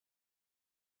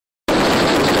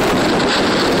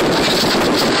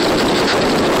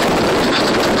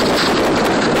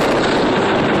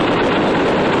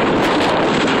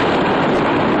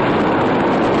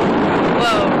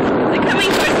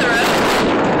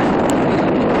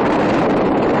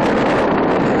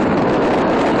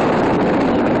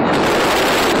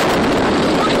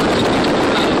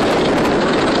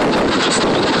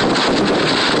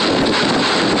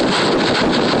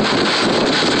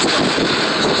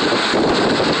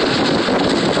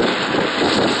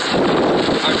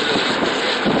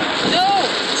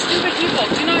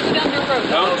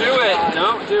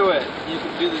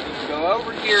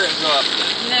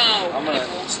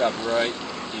stop right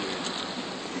here.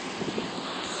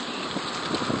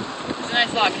 It's a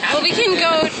nice log cabin. Well, we can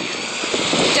go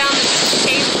down the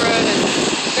paved road and...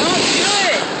 Don't do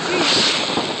it!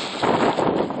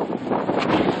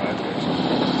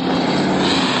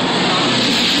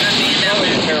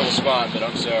 Probably a terrible spot, but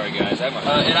I'm sorry, guys.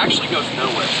 It actually goes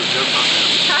nowhere, so joke's on them.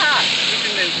 Haha! We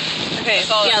can move. Okay,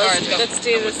 yeah, let's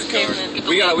do this pavement.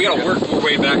 We gotta work our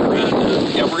way back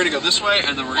around. Yeah, we're gonna go this way,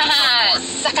 and then we're gonna Haha!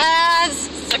 Suckers!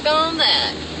 Suck on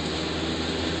that.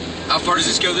 How far does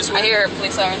this go this way? I hear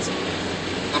police sirens.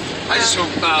 I just hope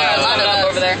There's a lot of them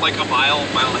over there. like a mile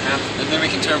and a half, and then we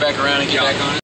can turn back around and get back on it.